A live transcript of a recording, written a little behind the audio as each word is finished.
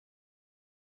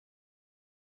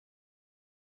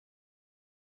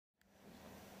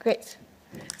Great.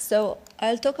 So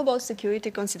I'll talk about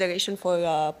security consideration for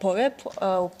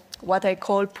PoRep, what I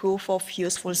call proof of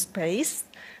useful space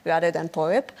rather than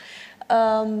PoRep.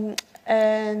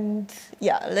 And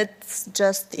yeah, let's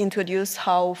just introduce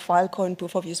how Filecoin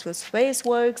proof of useful space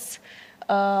works.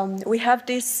 We have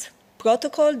this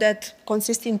protocol that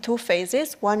consists in two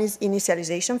phases. One is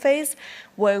initialization phase,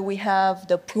 where we have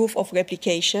the proof of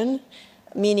replication,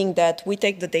 meaning that we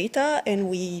take the data and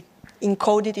we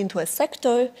encode it into a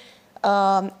sector,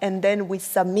 and then we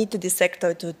submit the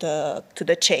sector to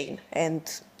the chain.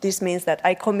 And this means that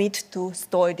I commit to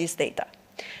store this data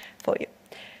for you.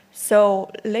 So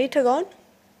later on,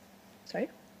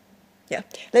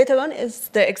 later on is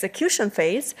the execution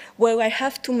phase, where I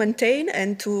have to maintain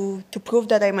and to prove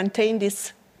that I maintain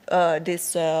this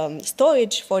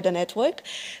storage for the network.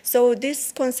 So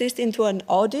this consists into an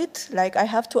audit, like I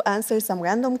have to answer some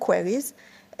random queries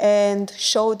and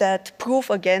show that, proof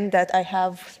again that I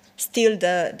have still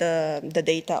the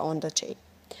data on the chain,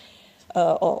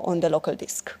 or on the local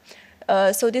disk.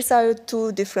 So these are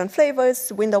two different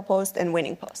flavors, window post and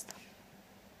winning post.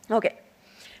 Okay,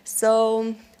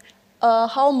 so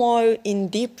how more in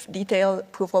deep detail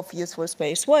proof of useful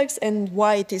space works and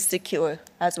why it is secure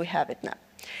as we have it now.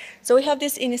 So we have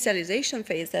this initialization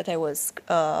phase that I was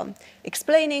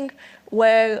explaining,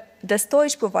 where the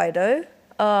storage provider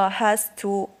has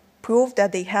to prove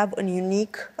that they have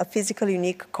a physical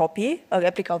unique copy, a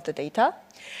replica of the data.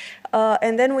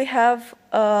 And then we have,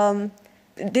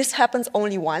 this happens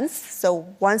only once. So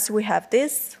once we have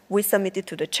this, we submit it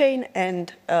to the chain,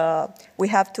 and we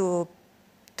have to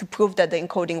prove that the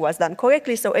encoding was done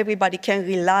correctly, so everybody can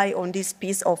rely on this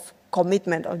piece of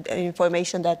commitment of the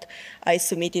information that I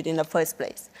submitted in the first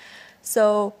place.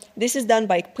 So this is done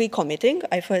by pre-committing.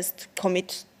 I first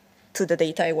commit to the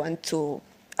data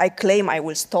I claim I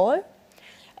will store.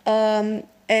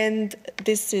 And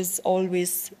this is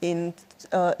always in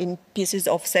pieces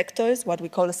of sectors, what we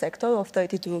call a sector of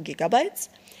 32 gigabytes.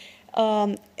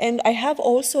 And I have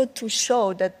also to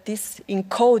show that this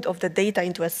encode of the data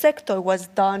into a sector was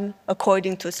done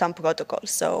according to some protocol.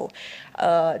 So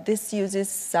this uses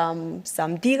some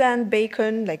DRAM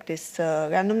beacon, like this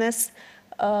randomness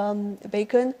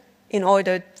beacon, in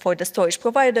order for the storage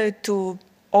provider to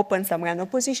open some random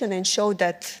position and show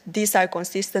that these are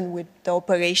consistent with the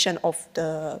operation of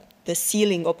the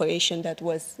sealing operation that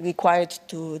was required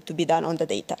to be done on the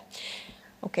data.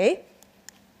 Okay.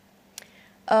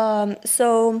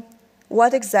 So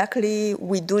what exactly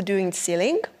we do during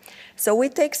sealing? So we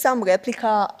take some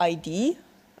replica ID,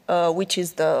 which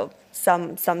is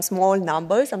some small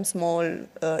number, some small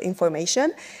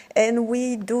information, and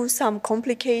we do some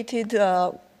complicated,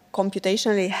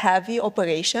 computationally heavy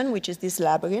operation, which is this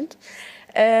labyrinth,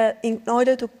 in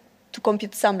order to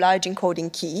compute some large encoding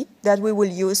key that we will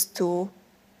use to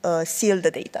seal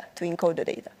the data, to encode the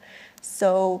data.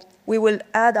 So we will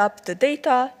add up the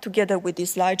data together with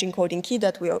this large encoding key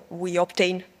that we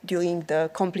obtain during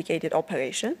the complicated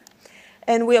operation.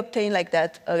 And we obtain like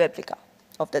that a replica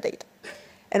of the data.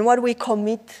 And what we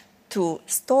commit to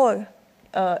store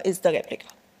is the replica.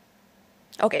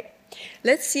 Okay,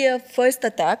 let's see a first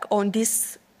attack on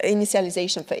this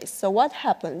initialization phase. So what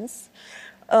happens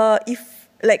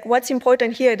what's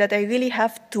important here that I really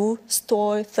have to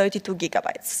store 32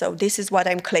 gigabytes. So this is what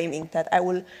I'm claiming, that I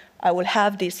will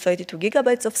have these 32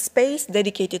 gigabytes of space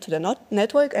dedicated to the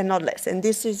network and not less. And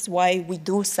this is why we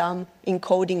do some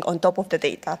encoding on top of the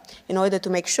data in order to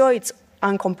make sure it's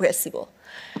uncompressible.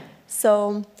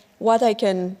 So what I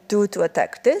can do to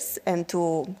attack this and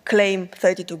to claim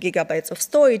 32 gigabytes of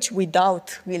storage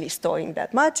without really storing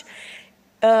that much,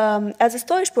 as a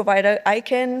storage provider, I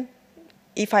can,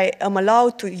 if I am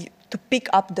allowed to pick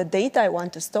up the data I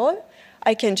want to store,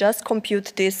 I can just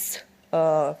compute this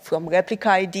from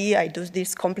replica ID. I do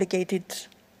this complicated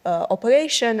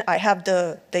operation. I have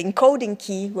the encoding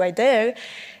key right there.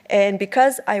 And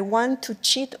because I want to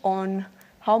cheat on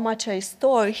how much I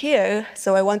store here,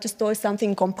 so I want to store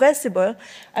something compressible,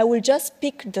 I will just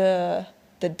pick the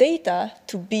data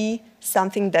to be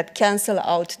something that cancel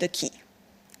out the key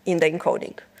in the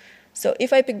encoding. So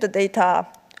if I pick the data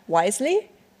wisely,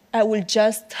 I will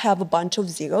just have a bunch of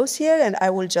zeros here, and I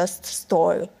will just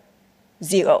store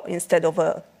 0 instead of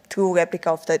a true replica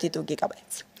of 32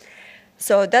 gigabytes.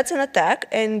 So that's an attack,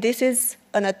 and this is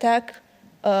an attack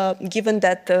given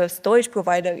that the storage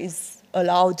provider is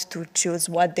allowed to choose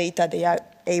what data they are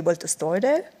able to store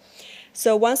there.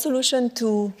 So one solution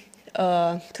to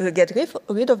get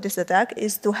rid of this attack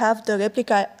is to have the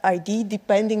replica ID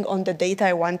depending on the data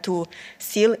I want to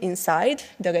seal inside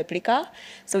the replica.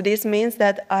 So this means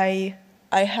that I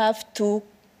have to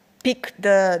pick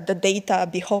the data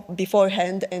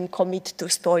beforehand and commit to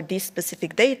store this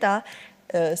specific data.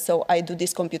 So I do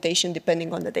this computation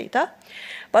depending on the data.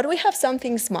 But we have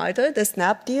something smarter, the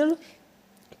Snapdeal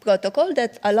protocol,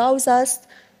 that allows us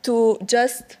to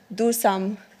just do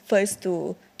some, first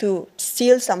to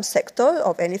steal some sector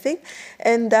of anything,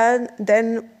 and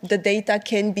then the data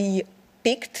can be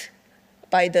picked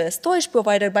by the storage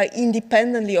provider by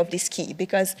independently of this key,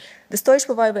 because the storage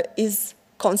provider is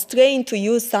constrained to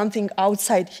use something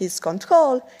outside his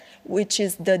control, which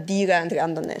is the DRAM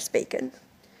randomness bacon,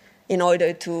 in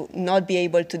order to not be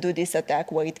able to do this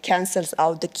attack where it cancels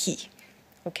out the key,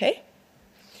 okay?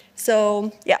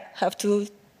 So yeah, have to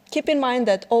keep in mind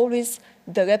that always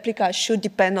the replica should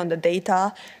depend on the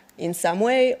data in some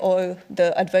way, or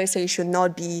the adversary should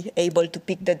not be able to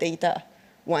pick the data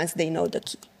once they know the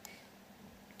key.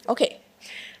 Okay,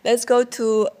 let's go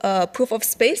to proof of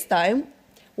space-time.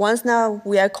 Once now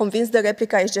we are convinced the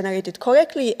replica is generated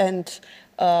correctly and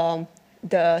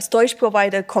the storage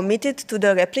provider committed to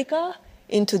the replica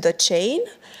into the chain,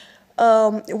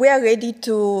 we are ready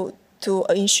to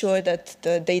ensure that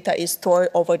the data is stored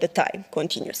over the time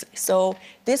continuously. So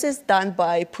this is done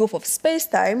by proof of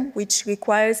space-time, which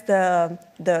requires the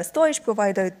storage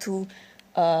provider to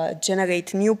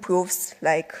generate new proofs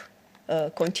like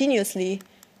continuously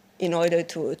in order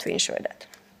to ensure that.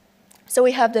 So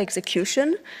we have the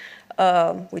execution,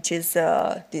 which is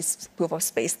this proof of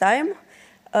space-time,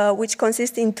 which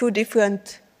consists in two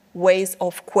different ways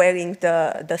of querying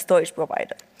the storage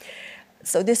provider.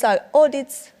 So these are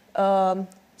audits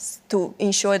to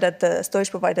ensure that the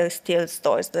storage provider still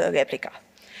stores the replica.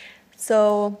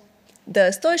 So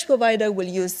the storage provider will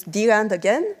use DRAND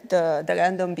again, the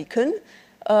random beacon,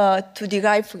 to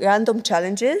derive random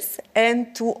challenges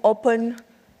and to open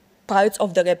parts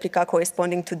of the replica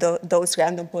corresponding to those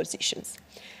random positions.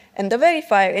 And the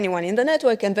verifier, anyone in the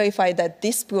network, can verify that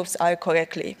these proofs are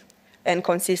correctly and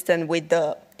consistent with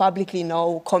the publicly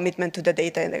known commitment to the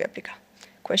data in the replica.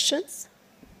 Questions?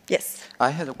 Yes. I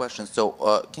had a question. So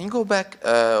can you go back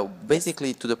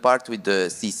basically to the part with the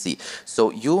CC?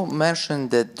 So you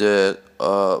mentioned that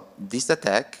this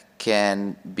attack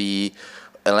can be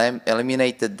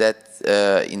eliminated that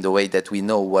in the way that we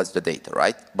know what's the data,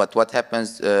 right? But what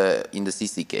happens in the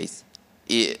CC case?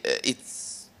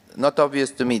 It's not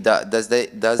obvious to me. Does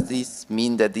this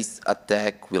mean that this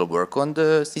attack will work on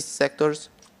the CC sectors?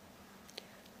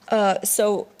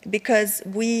 So because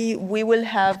we will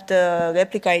have the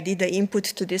replica ID, the input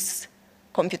to this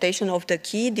computation of the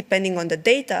key, depending on the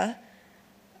data,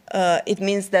 it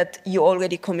means that you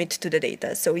already commit to the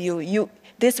data. So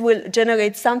this will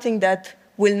generate something that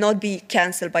will not be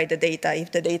canceled by the data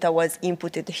if the data was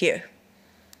inputted here.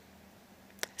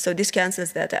 So this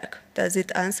cancels the attack. Does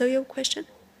it answer your question?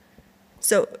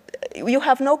 So you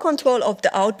have no control of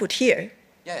the output here,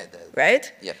 yeah,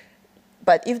 right? Yeah.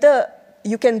 But if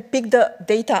you can pick the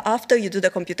data after you do the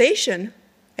computation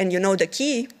and you know the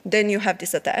key, then you have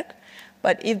this attack.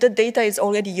 But if the data is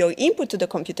already your input to the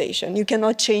computation, you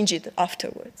cannot change it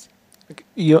afterwards.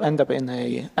 You end up in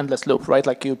an endless loop, right?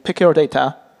 Like you pick your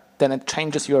data, then it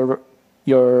changes your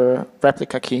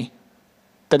replica key.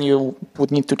 Then you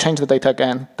would need to change the data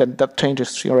again, then that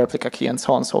changes your replica key and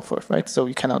so on and so forth, right? So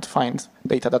you cannot find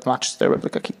data that matches the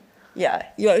replica key. Yeah,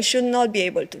 you should not be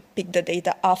able to pick the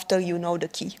data after you know the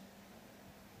key.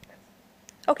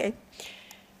 Okay.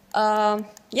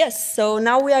 Yes, so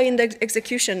now we are in the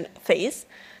execution phase.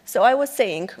 So I was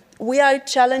saying, we are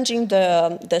challenging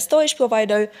the storage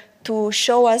provider to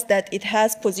show us that it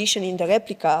has position in the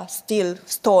replica still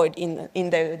stored in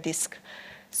their disk.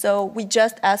 So we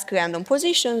just ask random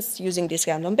positions using this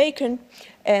random bacon,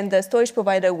 and the storage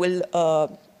provider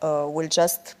will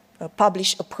just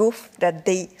publish a proof that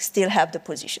they still have the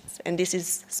positions. And this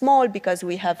is small because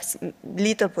we have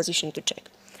little position to check.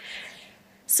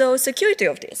 So security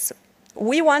of this.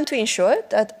 We want to ensure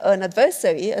that an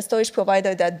adversary, a storage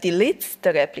provider that deletes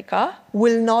the replica,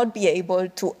 will not be able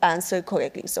to answer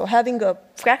correctly. So having a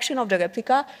fraction of the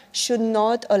replica should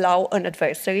not allow an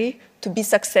adversary to be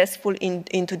successful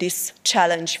into this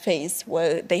challenge phase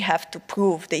where they have to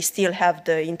prove they still have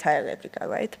the entire replica,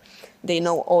 right? They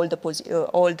know all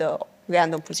the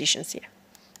random positions here.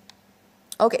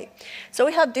 Okay, so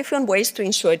we have different ways to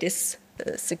ensure this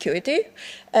security,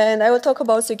 and I will talk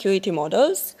about security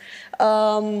models.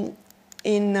 Okay,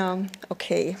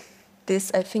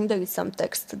 this, I think there is some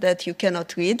text that you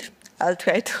cannot read. I'll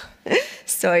try to,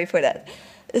 sorry for that.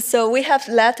 So we have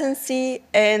latency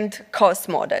and cost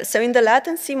model. So in the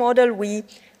latency model, we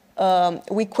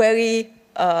query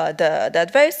the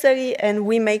adversary, and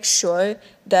we make sure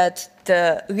that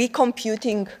the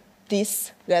recomputing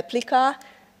this replica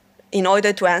in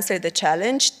order to answer the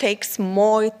challenge, takes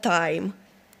more time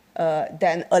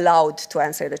than allowed to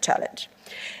answer the challenge.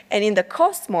 And in the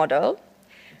cost model,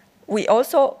 we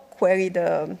also query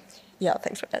the, yeah,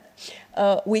 thanks for that.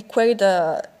 We query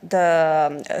the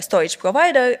storage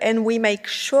provider, and we make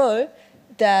sure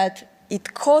that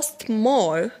it costs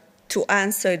more to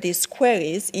answer these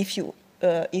queries if you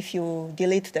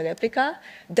delete the replica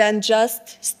than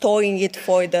just storing it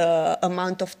for the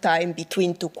amount of time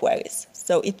between two queries.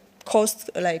 So it costs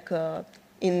like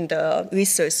in the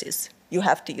resources you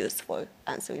have to use for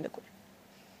answering the query.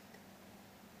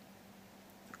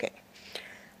 Okay,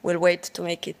 we'll wait to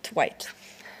make it white.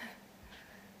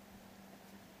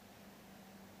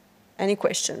 Any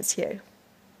questions here?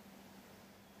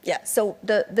 Yeah, so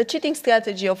the cheating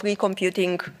strategy of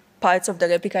recomputing parts of the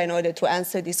replica in order to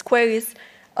answer these queries,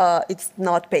 it's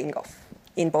not paying off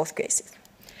in both cases.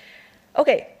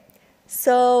 Okay,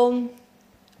 so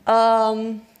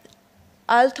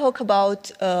I'll talk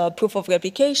about proof of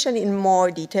replication in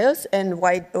more details and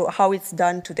how it's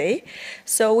done today.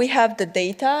 So we have the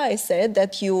data, I said,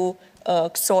 that you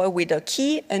XOR with a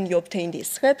key and you obtain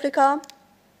this replica.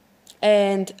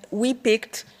 And we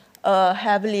picked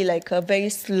heavily like a very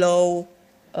slow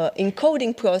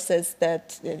encoding process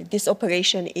that this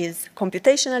operation is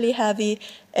computationally heavy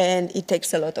and it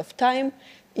takes a lot of time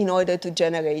in order to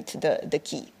generate the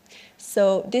key.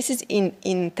 So this is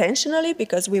intentionally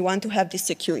because we want to have this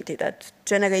security that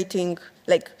generating,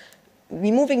 like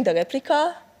removing the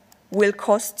replica will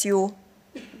cost you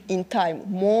in time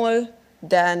more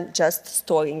than just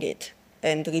storing it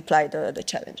and reply the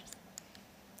challenges.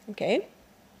 Okay.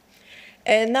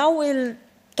 And now we'll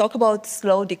talk about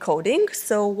slow decoding.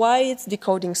 So why is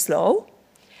decoding slow?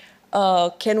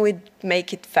 Can we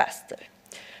make it faster?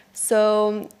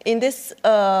 So in this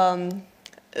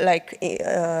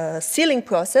sealing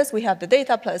process, we have the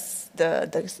data plus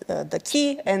the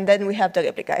key, and then we have the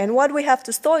replica. And what we have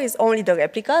to store is only the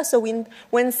replica. So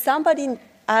when somebody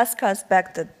asks us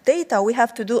back the data, we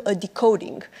have to do a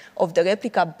decoding of the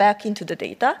replica back into the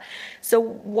data. So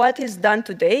what is done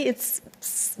today, it's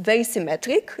very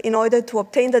symmetric. In order to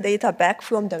obtain the data back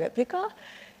from the replica,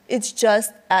 it's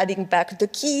just adding back the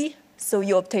key, so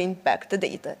you obtain back the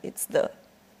data. It's the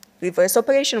reverse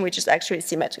operation, which is actually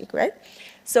symmetric, right?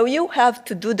 So you have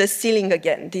to do the sealing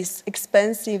again, this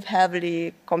expensive,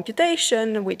 heavily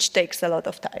computation, which takes a lot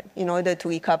of time in order to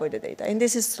recover the data, and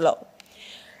this is slow.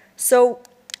 So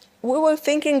we were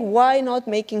thinking, why not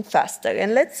making faster?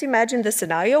 And let's imagine the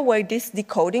scenario where this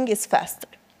decoding is faster.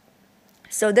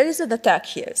 So there is an attack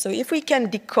here. So if we can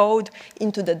decode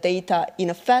into the data in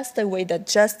a faster way than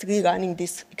just rerunning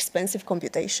this expensive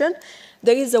computation,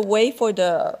 there is a way for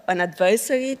an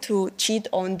adversary to cheat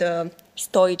on the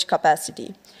storage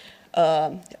capacity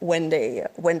when they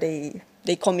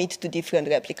commit to different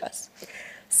replicas.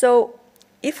 So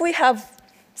if we have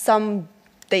some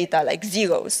data like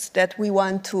zeros that we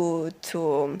want to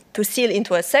seal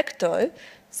into a sector,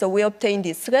 so we obtain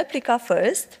this replica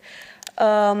first.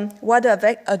 What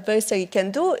the adversary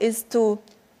can do is to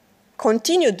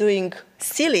continue doing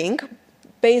sealing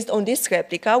based on this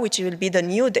replica, which will be the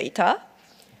new data,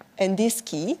 and this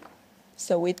key.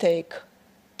 So we take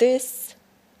this,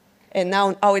 and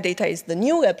now our data is the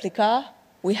new replica.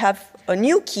 We have a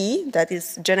new key that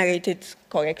is generated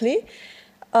correctly,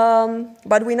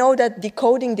 but we know that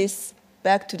decoding this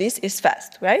back to this is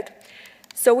fast, right?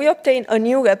 So we obtain a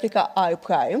new replica R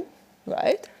prime,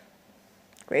 right?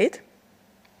 Great.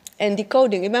 And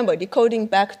decoding, remember, decoding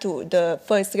back to the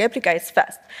first replica is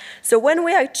fast. So when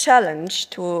we are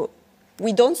challenged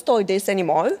we don't store this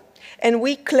anymore, and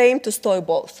we claim to store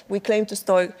both. We claim to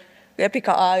store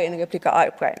replica R and replica R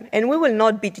prime. And we will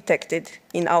not be detected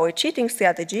in our cheating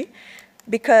strategy,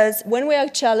 because when we are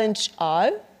challenged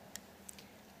R,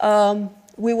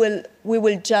 we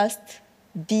will just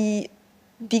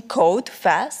decode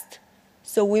fast.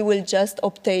 So we will just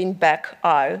obtain back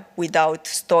R without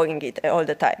storing it all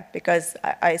the time. Because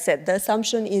I said the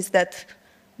assumption is that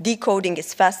decoding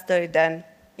is faster than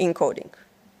encoding.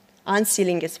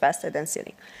 Unsealing is faster than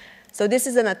sealing. So this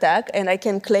is an attack, and I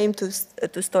can claim to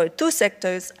store 2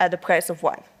 sectors at the price of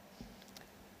 1.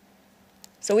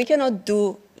 So we cannot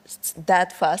do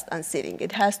that fast unsealing.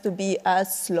 It has to be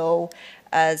as slow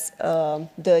as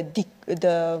the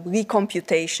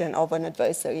recomputation of an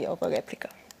adversary of a replica.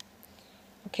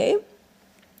 Okay,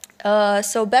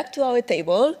 so back to our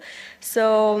table,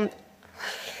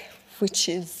 which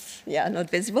is, not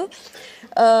visible.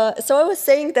 So I was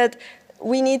saying that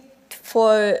we need,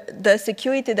 for the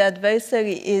security, the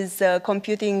adversary is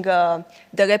computing the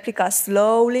replica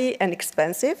slowly and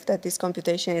expensive, that this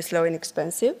computation is slow and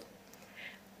expensive.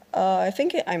 I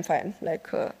think I'm fine.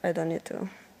 Like, I don't need to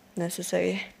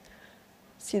necessarily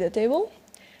see the table.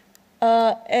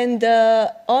 And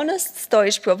the honest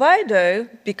storage provider,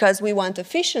 because we want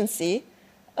efficiency,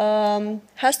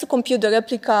 has to compute the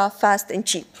replica fast and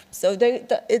cheap. So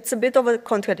it's a bit of a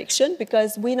contradiction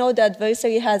because we know the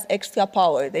adversary has extra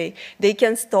power. They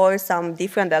can store some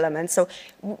different elements. So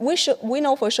we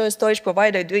know for sure a storage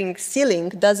provider doing sealing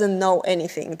doesn't know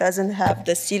anything, doesn't have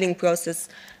the sealing process,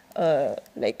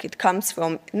 like it comes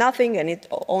from nothing and it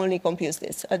only computes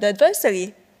this. The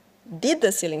adversary did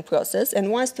the sealing process and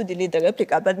wants to delete the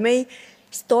replica, but may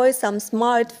store some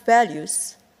smart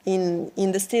values in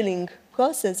the sealing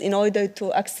process in order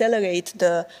to accelerate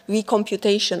the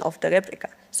recomputation of the replica.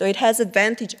 So it has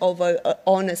advantage over an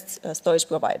honest storage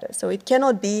provider. So it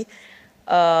cannot be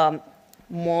it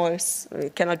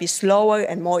cannot be slower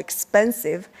and more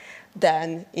expensive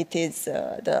than it is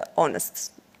the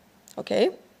honest. Okay.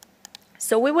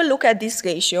 So we will look at this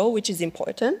ratio, which is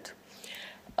important,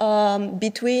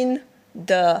 between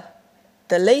the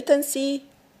latency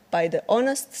by the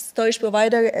honest storage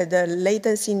provider and the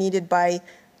latency needed by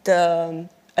the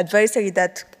adversary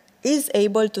that is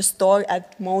able to store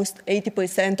at most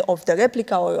 80% of the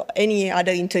replica or any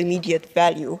other intermediate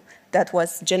value that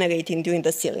was generating during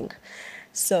the sealing.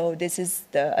 So this is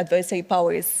the adversary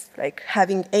power is like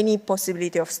having any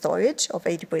possibility of storage of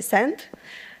 80%,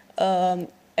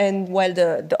 and while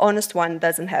the honest one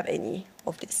doesn't have any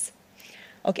of this.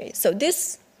 Okay, so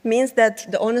this means that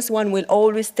the honest one will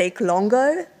always take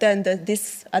longer than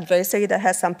this adversary that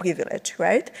has some privilege,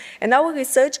 right? And our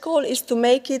research goal is to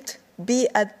make it be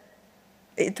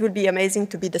it would be amazing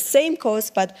to be the same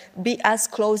cost, but be as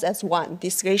close as 1.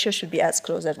 This ratio should be as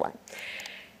close as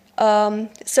 1.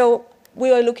 So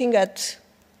we are looking at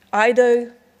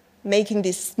either making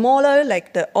this smaller,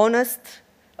 like the honest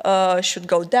should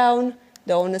go down,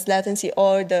 the honest latency,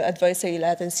 or the adversary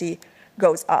latency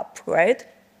goes up, right?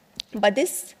 But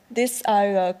these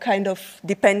are kind of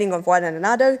depending on one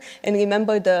another. And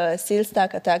remember the seal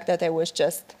stack attack that I was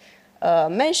just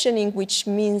mentioning, which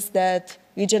means that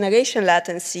regeneration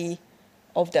latency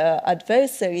of the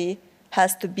adversary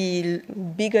has to be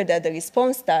bigger than the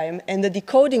response time, and the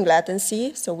decoding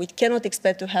latency, so we cannot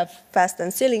expect to have fast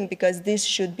unsealing because this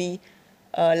should be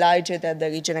larger than the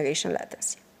regeneration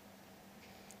latency.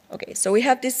 Okay, so we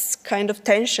have this kind of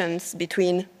tensions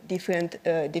between different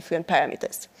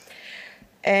parameters.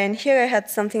 And here I had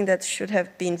something that should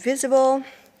have been visible.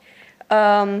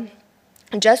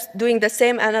 Just doing the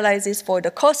same analysis for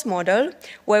the cost model,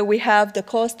 where we have the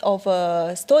cost of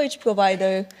a storage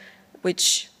provider,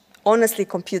 which honestly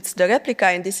computes the replica,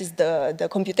 and this is the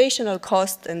computational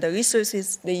cost and the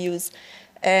resources they use,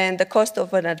 and the cost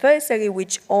of an adversary,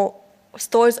 which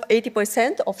stores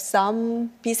 80% of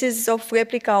some pieces of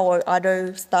replica or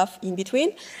other stuff in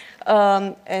between,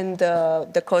 and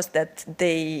the cost that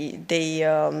they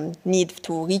need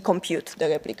to recompute the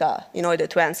replica in order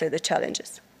to answer the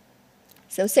challenges.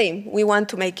 So same, we want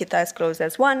to make it as close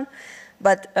as 1,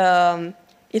 but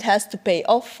it has to pay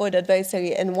off for the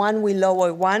adversary, and 1 will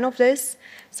lower one of this.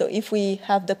 So if we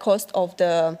have the cost of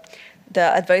the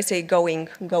adversary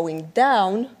going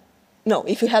down, no,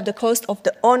 if we have the cost of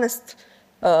the honest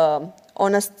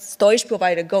storage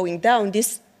provider going down,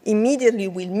 this immediately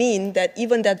will mean that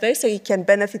even the adversary can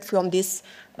benefit from this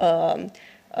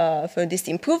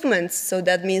improvements. So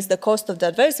that means the cost of the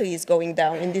adversary is going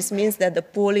down, and this means that the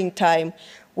pooling time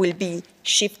will be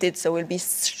shifted, so will be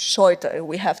shorter.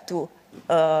 We have to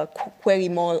query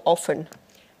more often,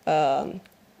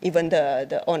 even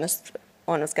the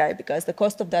honest guy, because the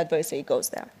cost of the adversary goes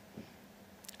down.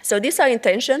 So these are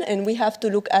intention, and we have to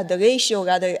look at the ratio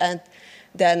rather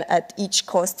than at each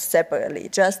cost separately.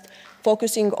 Just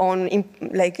focusing on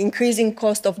increasing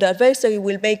cost of the adversary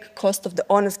will make cost of the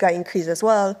honest guy increase as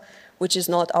well, which is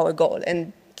not our goal,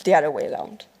 and the other way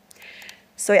around.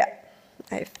 So yeah,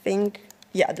 I think,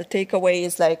 yeah, the takeaway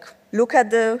is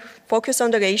focus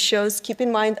on the ratios, keep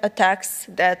in mind attacks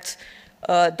that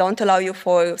don't allow you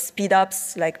for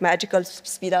speed-ups, like magical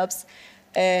speed-ups,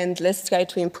 and let's try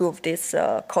to improve this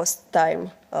cost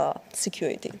time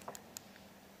security.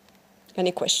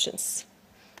 Any questions?